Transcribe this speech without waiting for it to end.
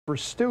for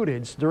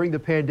students during the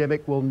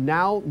pandemic will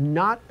now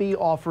not be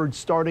offered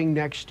starting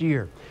next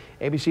year.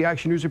 ABC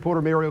Action News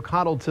reporter Mary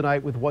O'Connell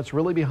tonight with what's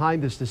really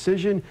behind this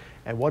decision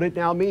and what it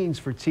now means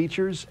for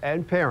teachers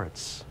and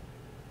parents.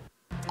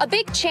 A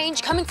big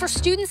change coming for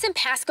students in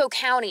Pasco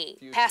County.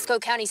 Pasco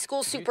County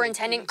Schools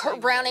Superintendent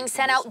Kurt Browning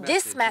sent out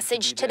this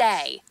message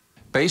today.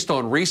 Based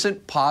on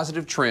recent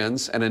positive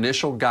trends and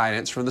initial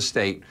guidance from the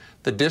state,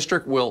 the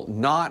district will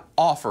not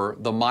offer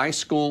the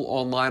mySchool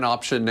online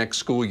option next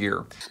school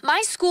year.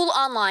 mySchool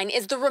Online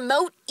is the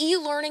remote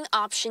e-learning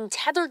option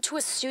tethered to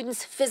a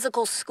student's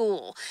physical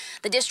school.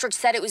 The district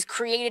said it was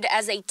created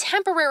as a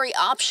temporary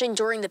option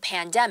during the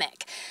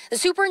pandemic. The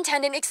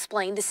superintendent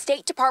explained the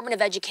State Department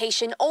of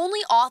Education only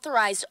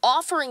authorized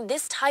offering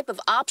this type of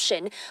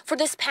option for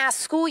this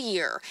past school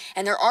year,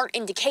 and there aren't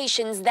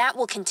indications that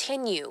will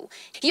continue.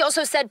 He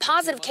also said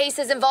positive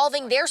cases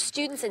involving their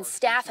students and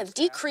staff have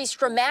decreased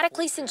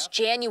dramatically since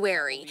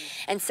January,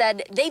 and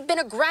said they've been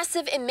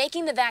aggressive in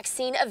making the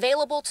vaccine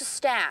available to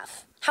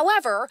staff.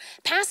 However,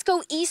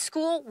 Pasco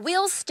eSchool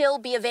will still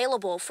be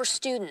available for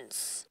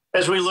students.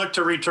 As we look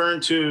to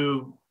return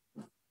to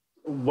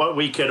what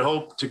we could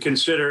hope to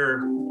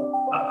consider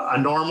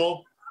a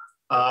normal,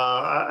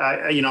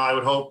 I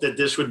would hope that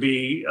this would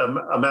be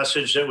a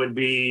message that would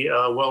be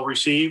well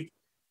received.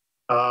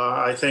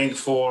 I think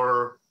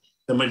for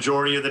the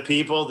majority of the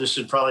people, this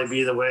would probably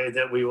be the way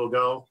that we will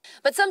go.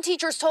 But some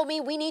teachers told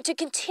me we need to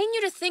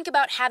continue to think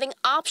about having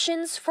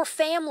options for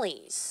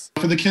families.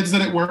 For the kids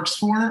that it works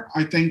for,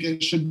 I think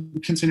it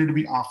should continue to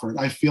be offered.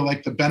 I feel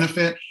like the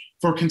benefit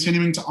for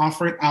continuing to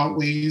offer it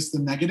outweighs the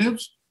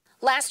negatives.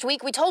 Last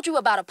week, we told you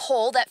about a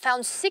poll that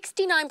found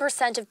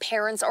 69% of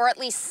parents are at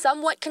least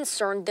somewhat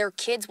concerned their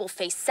kids will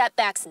face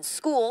setbacks in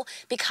school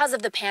because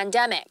of the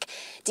pandemic.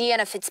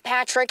 Deanna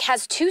Fitzpatrick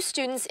has 2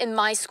 students in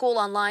mySchool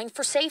Online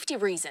for safety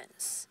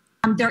reasons.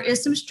 There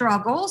is some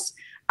struggles.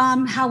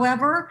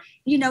 However,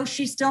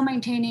 she's still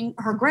maintaining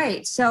her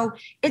grades. So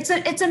it's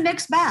a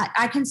mixed bag.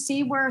 I can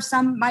see where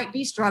some might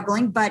be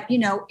struggling, but,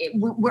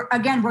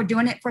 we're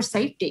doing it for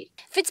safety.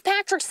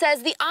 Fitzpatrick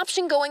says the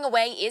option going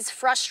away is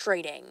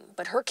frustrating,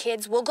 but her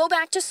kids will go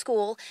back to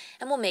school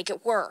and will make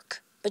it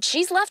work. But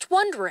she's left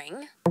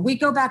wondering. We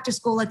go back to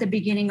school at the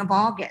beginning of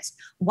August.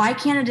 Why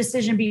can't a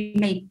decision be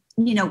made,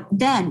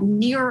 then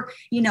near,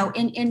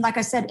 in like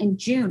I said, in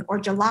June or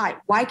July?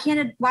 Why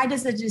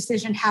does the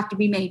decision have to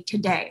be made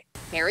today?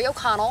 Mary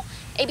O'Connell,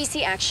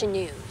 ABC Action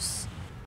News.